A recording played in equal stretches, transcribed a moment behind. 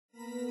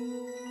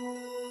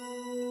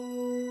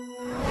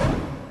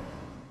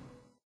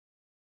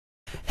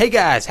Hey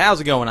guys,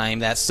 how's it going? I am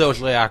that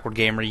socially awkward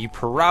gamer you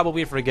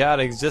probably forgot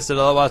existed,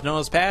 otherwise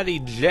known as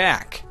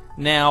PattyJack.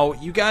 Now,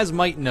 you guys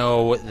might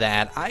know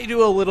that I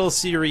do a little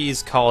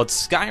series called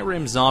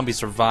Skyrim Zombie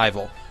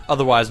Survival,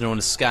 otherwise known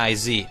as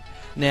SkyZ.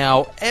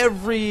 Now,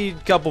 every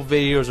couple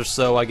videos or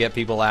so I get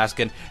people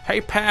asking,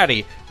 "Hey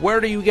Patty, where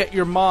do you get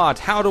your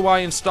mods? How do I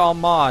install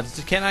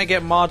mods? Can I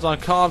get mods on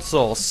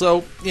console?"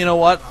 So, you know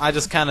what? I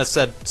just kind of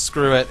said,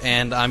 screw it,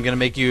 and I'm going to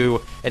make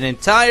you an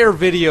entire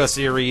video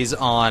series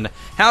on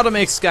how to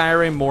make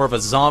Skyrim more of a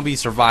zombie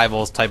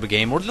survival type of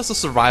game, or just a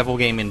survival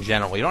game in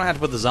general. You don't have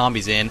to put the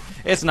zombies in.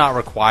 It's not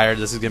required.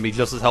 This is going to be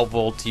just as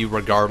helpful to you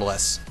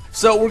regardless.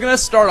 So we're going to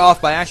start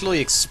off by actually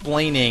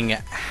explaining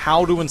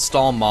how to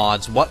install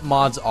mods, what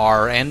mods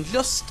are, and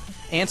just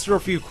answer a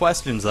few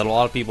questions that a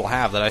lot of people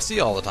have that I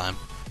see all the time.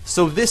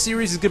 So this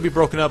series is going to be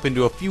broken up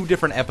into a few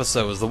different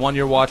episodes. The one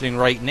you're watching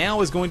right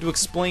now is going to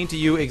explain to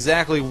you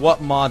exactly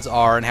what mods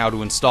are and how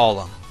to install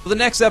them. So the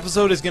next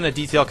episode is going to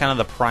detail kind of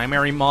the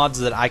primary mods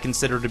that I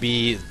consider to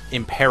be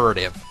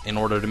imperative in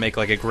order to make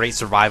like a great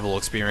survival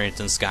experience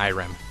in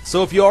Skyrim.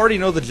 So if you already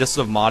know the gist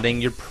of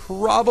modding, you're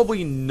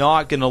probably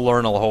not going to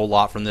learn a whole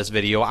lot from this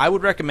video. I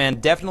would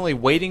recommend definitely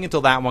waiting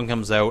until that one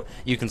comes out.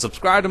 You can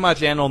subscribe to my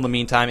channel in the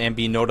meantime and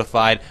be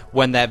notified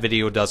when that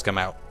video does come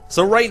out.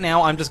 So right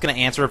now I'm just going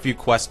to answer a few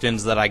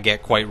questions that I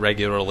get quite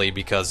regularly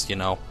because, you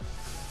know,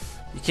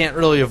 you can't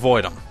really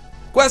avoid them.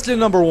 Question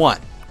number 1.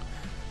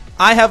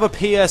 I have a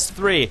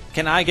PS3.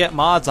 Can I get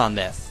mods on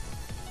this?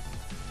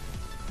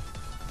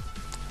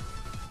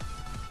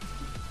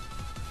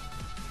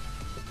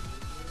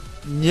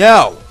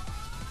 No.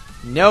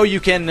 No, you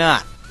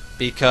cannot.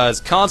 Because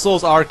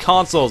consoles are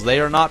consoles. They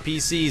are not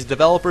PCs.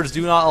 Developers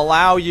do not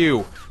allow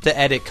you to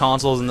edit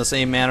consoles in the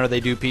same manner they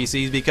do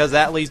PCs because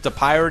that leads to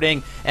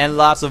pirating and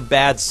lots of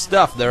bad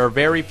stuff. There are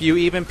very few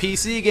even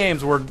PC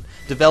games where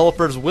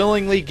developers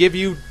willingly give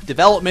you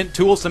development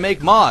tools to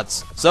make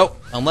mods. So,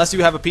 unless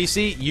you have a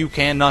PC, you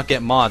cannot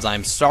get mods.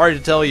 I'm sorry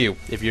to tell you,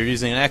 if you're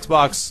using an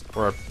Xbox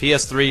or a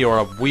PS3 or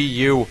a Wii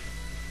U,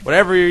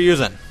 whatever you're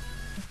using.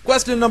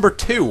 Question number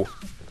 2.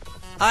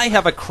 I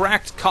have a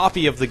cracked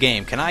copy of the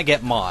game. Can I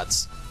get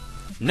mods?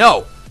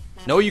 No.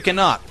 No, you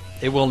cannot.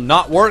 It will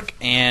not work,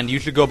 and you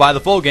should go buy the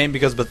full game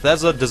because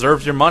Bethesda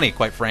deserves your money,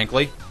 quite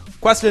frankly.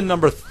 Question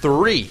number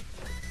 3.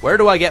 Where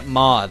do I get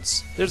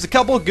mods? There's a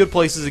couple of good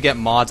places to get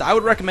mods. I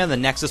would recommend the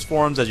Nexus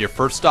forums as your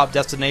first stop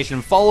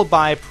destination, followed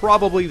by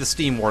probably the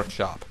Steam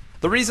Workshop.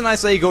 The reason I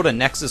say go to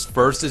Nexus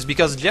first is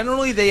because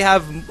generally they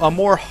have a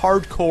more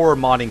hardcore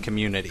modding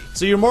community.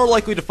 So you're more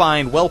likely to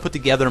find well put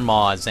together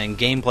mods and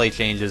gameplay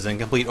changes and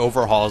complete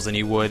overhauls than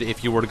you would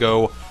if you were to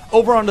go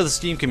over onto the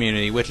Steam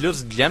community, which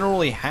just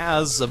generally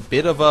has a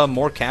bit of a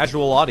more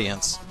casual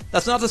audience.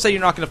 That's not to say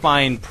you're not going to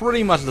find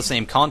pretty much the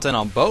same content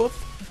on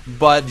both,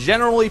 but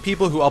generally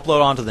people who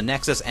upload onto the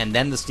Nexus and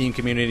then the Steam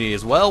community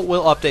as well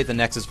will update the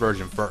Nexus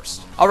version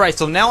first. Alright,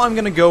 so now I'm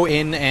going to go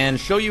in and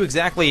show you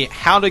exactly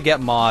how to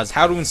get mods,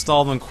 how to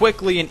install them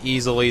quickly and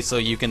easily so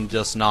you can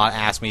just not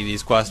ask me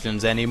these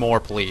questions anymore,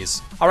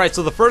 please. Alright,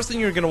 so the first thing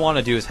you're going to want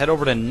to do is head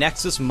over to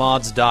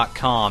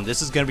nexusmods.com.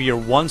 This is going to be your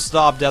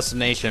one-stop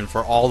destination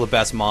for all the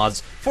best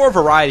mods for a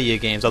variety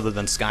of games other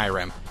than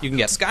Skyrim. You can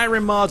get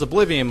Skyrim mods,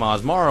 Oblivion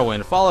mods,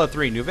 Morrowind, Fallout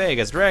 3, New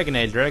Vegas, Dragon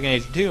Age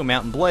 2,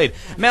 Mountain Blade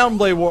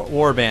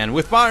Warband,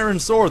 With Fire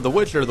and Sword, The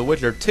Witcher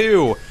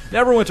 2,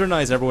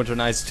 Neverwinter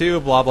Nights 2,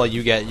 blah blah,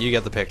 you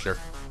get the picture.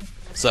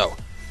 So,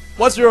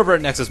 once you're over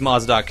at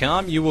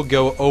nexusmods.com, you will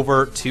go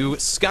over to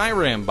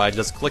Skyrim by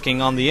just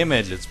clicking on the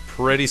image. It's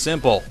pretty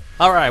simple.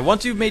 Alright,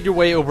 once you've made your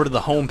way over to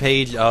the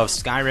homepage of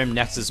Skyrim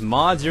Nexus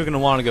Mods, you're going to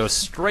want to go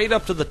straight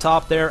up to the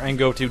top there and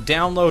go to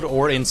download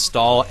or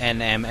install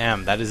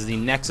NMM. That is the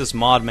Nexus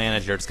Mod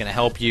Manager. It's going to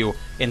help you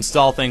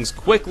install things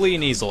quickly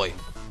and easily.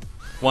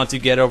 Once you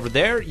get over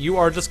there, you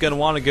are just going to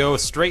want to go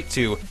straight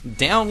to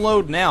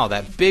Download Now,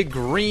 that big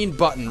green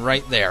button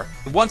right there.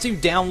 Once you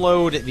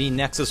download the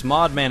Nexus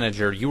Mod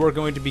Manager, you are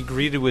going to be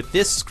greeted with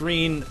this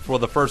screen for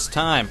the first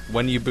time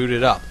when you boot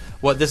it up.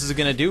 What this is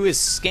going to do is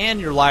scan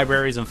your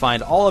libraries and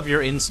find all of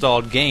your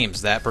installed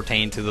games that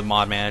pertain to the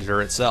Mod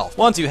Manager itself.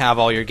 Once you have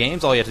all your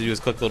games, all you have to do is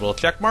click the little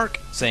check mark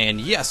saying,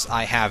 yes,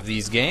 I have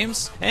these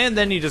games, and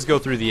then you just go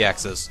through the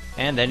X's.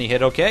 And then you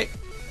hit OK.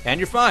 And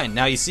you're fine.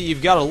 Now you see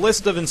you've got a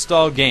list of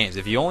installed games.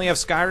 If you only have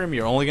Skyrim,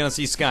 you're only going to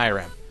see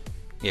Skyrim.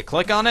 You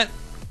click on it,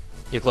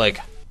 you click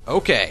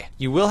OK.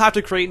 You will have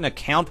to create an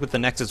account with the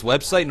Nexus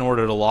website in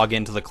order to log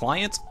into the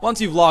client.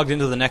 Once you've logged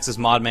into the Nexus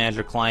Mod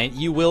Manager client,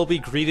 you will be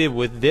greeted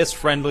with this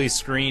friendly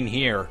screen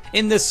here.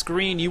 In this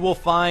screen, you will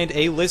find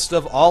a list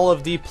of all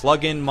of the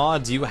plugin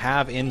mods you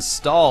have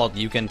installed.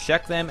 You can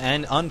check them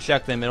and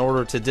uncheck them in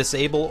order to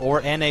disable or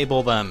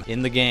enable them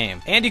in the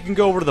game. And you can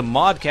go over to the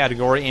mod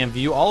category and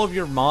view all of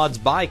your mods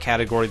by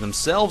category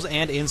themselves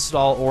and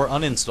install or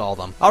uninstall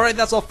them. Alright,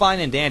 that's all fine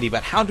and dandy,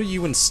 but how do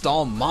you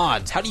install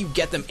mods? How do you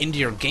get them into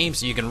your game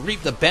so you can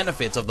reap the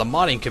benefits of the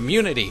modding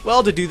community?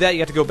 Well, to do that, you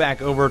have to go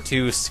back over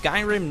to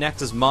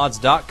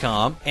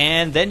SkyrimNexusMods.com,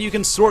 and then you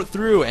can sort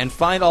through and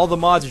find all the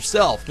mods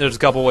yourself. There's a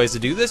couple ways to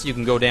do this. You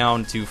can go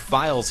down to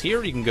Files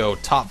here, you can go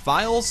Top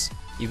Files,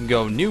 You can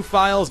go new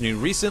files, new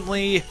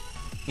recently.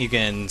 You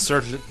can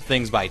search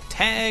things by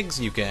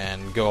tags. You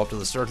can go up to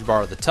the search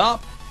bar at the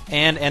top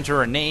and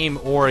enter a name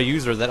or a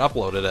user that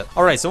uploaded it.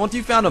 Alright, so once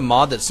you've found a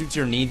mod that suits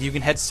your needs, you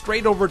can head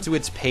straight over to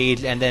its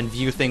page and then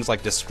view things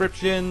like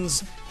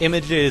descriptions,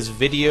 images,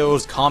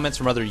 videos, comments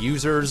from other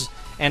users,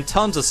 and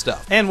tons of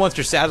stuff. And once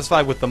you're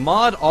satisfied with the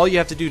mod, all you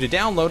have to do to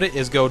download it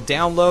is go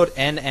download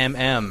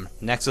NMM,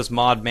 Nexus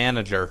Mod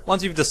Manager.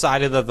 Once you've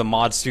decided that the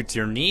mod suits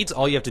your needs,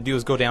 all you have to do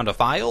is go down to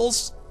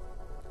Files,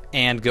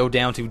 and go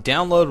down to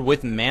Download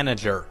with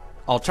Manager.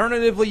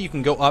 Alternatively, you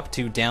can go up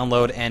to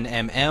Download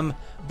NMM,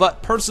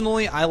 but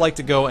personally, I like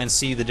to go and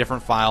see the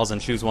different files and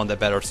choose one that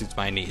better suits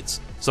my needs.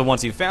 So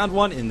once you've found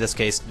one, in this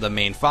case the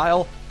main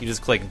file, you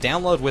just click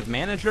Download with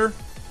Manager,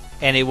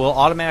 and it will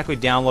automatically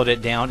download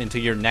it down into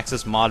your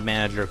Nexus Mod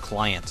Manager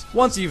client.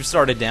 Once you've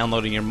started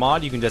downloading your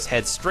mod, you can just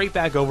head straight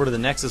back over to the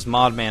Nexus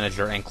Mod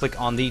Manager and click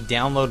on the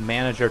Download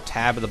Manager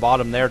tab at the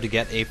bottom there to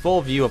get a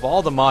full view of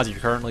all the mods you're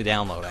currently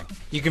downloading.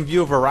 You can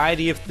view a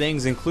variety of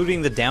things,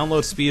 including the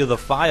download speed of the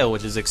file,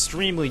 which is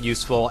extremely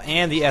useful,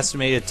 and the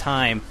estimated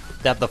time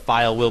that the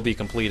file will be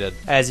completed.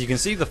 As you can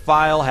see, the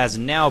file has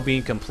now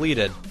been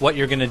completed. What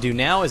you're going to do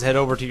now is head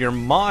over to your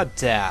mod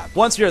tab.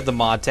 Once you're at the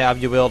mod tab,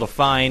 you'll be able to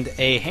find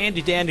a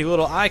handy dandy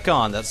little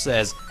icon that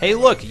says, hey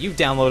look, you've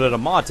downloaded a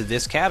mod to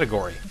this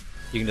category.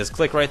 You can just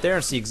click right there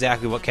and see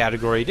exactly what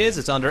category it is.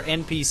 It's under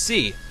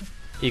NPC.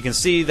 You can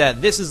see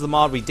that this is the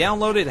mod we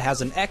downloaded. It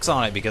has an X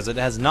on it because it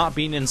has not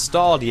been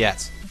installed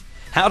yet.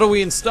 How do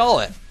we install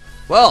it?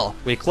 Well,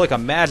 we click a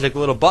magic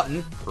little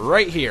button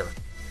right here.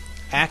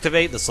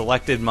 Activate the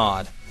selected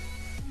mod.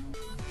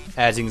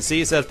 As you can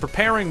see, it says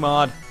preparing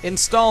mod,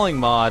 installing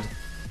mod,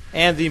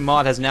 and the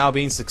mod has now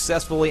been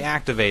successfully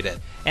activated.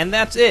 And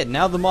that's it.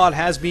 Now the mod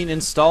has been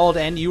installed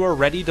and you are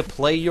ready to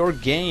play your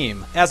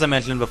game. As I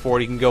mentioned before,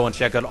 you can go and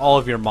check out all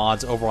of your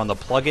mods over on the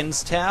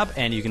plugins tab,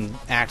 and you can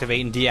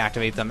activate and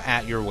deactivate them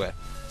at your whim.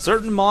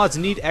 Certain mods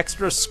need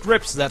extra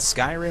scripts that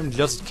Skyrim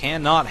just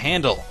cannot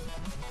handle.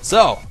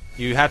 So,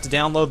 you have to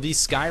download the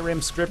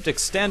Skyrim script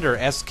extender,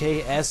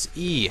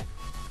 SKSE.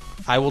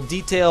 I will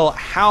detail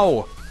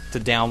how to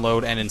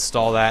download and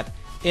install that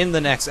in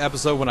the next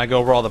episode when I go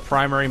over all the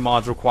primary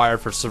mods required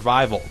for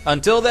survival.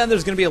 Until then,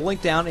 there's going to be a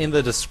link down in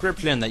the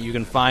description that you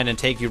can find and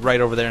take you right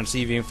over there and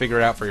see if you can figure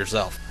it out for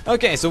yourself.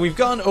 Okay, so we've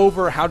gone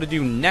over how to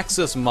do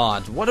Nexus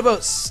mods. What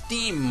about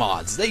Steam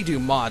mods? They do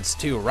mods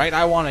too, right?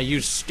 I want to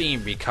use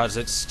Steam because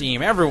it's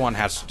Steam. Everyone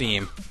has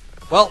Steam.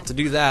 Well, to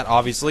do that,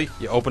 obviously,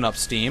 you open up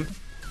Steam,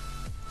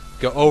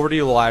 go over to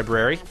your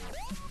library.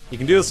 You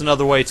can do this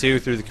another way too,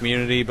 through the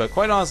community, but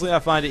quite honestly I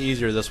find it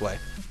easier this way.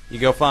 You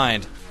go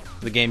find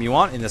the game you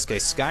want, in this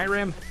case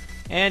Skyrim,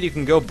 and you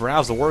can go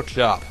browse the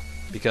workshop,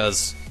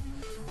 because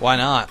why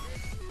not?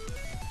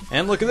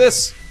 And look at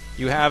this!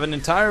 You have an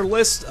entire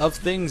list of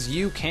things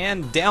you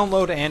can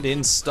download and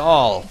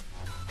install.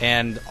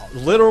 And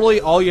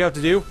literally all you have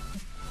to do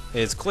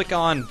is click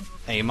on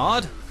a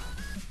mod.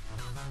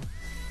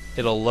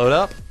 It'll load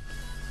up.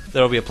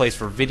 There'll be a place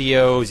for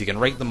videos, you can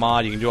rate the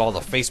mod, you can do all the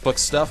Facebook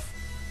stuff.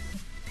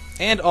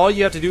 And all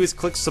you have to do is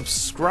click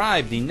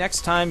subscribe. The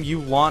next time you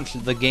launch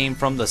the game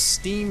from the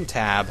Steam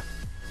tab,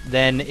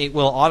 then it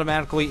will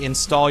automatically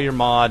install your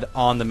mod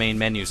on the main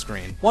menu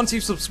screen. Once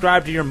you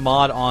subscribe to your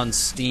mod on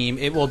Steam,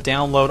 it will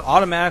download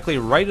automatically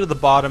right at the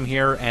bottom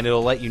here, and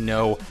it'll let you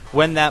know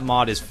when that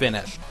mod is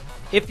finished.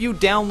 If you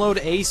download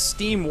a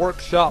Steam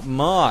Workshop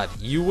mod,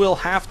 you will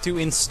have to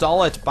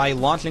install it by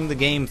launching the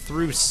game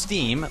through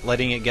Steam,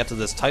 letting it get to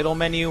this title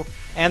menu,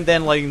 and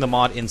then letting the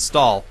mod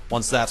install.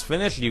 Once that's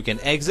finished, you can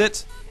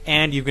exit,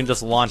 and you can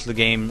just launch the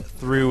game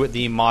through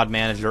the mod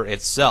manager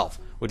itself,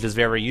 which is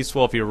very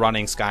useful if you're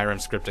running Skyrim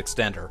Script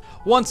Extender.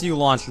 Once you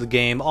launch the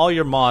game, all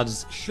your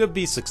mods should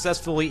be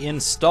successfully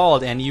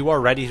installed and you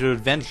are ready to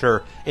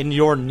adventure in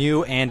your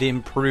new and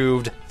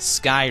improved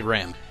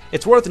Skyrim.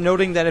 It's worth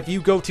noting that if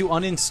you go to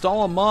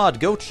uninstall a mod,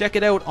 go check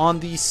it out on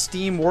the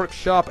Steam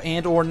Workshop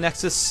and or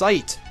Nexus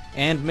site.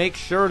 And make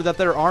sure that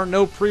there are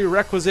no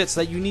prerequisites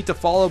that you need to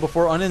follow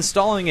before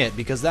uninstalling it,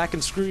 because that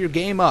can screw your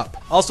game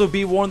up. Also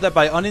be warned that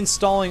by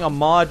uninstalling a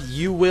mod,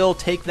 you will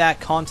take that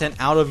content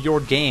out of your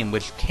game,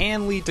 which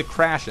can lead to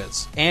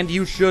crashes. And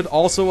you should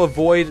also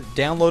avoid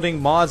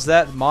downloading mods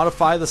that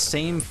modify the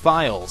same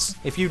files.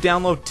 If you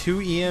download 2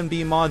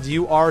 ENB mods,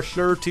 you are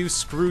sure to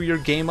screw your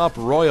game up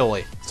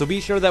royally. So be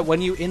sure that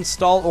when you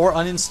install or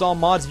uninstall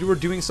mods, you are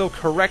doing so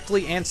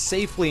correctly and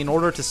safely in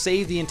order to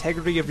save the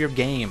integrity of your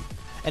game.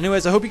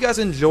 Anyways, I hope you guys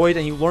enjoyed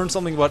and you learned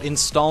something about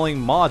installing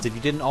mods if you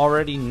didn't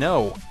already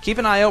know. Keep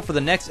an eye out for the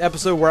next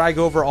episode where I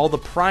go over all the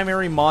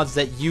primary mods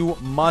that you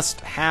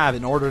must have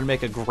in order to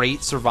make a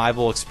great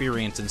survival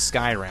experience in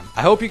Skyrim.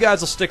 I hope you guys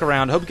will stick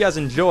around. I hope you guys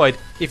enjoyed.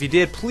 If you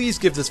did, please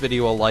give this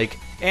video a like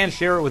and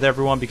share it with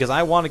everyone, because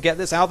I want to get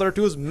this out there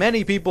to as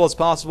many people as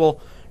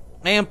possible.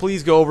 And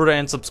please go over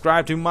and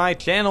subscribe to my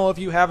channel if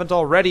you haven't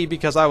already,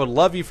 because I would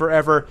love you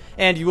forever,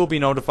 and you will be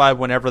notified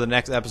whenever the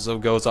next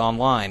episode goes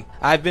online.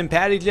 I've been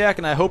PattyJack,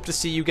 and I hope to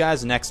see you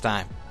guys next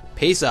time.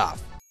 Peace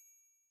off.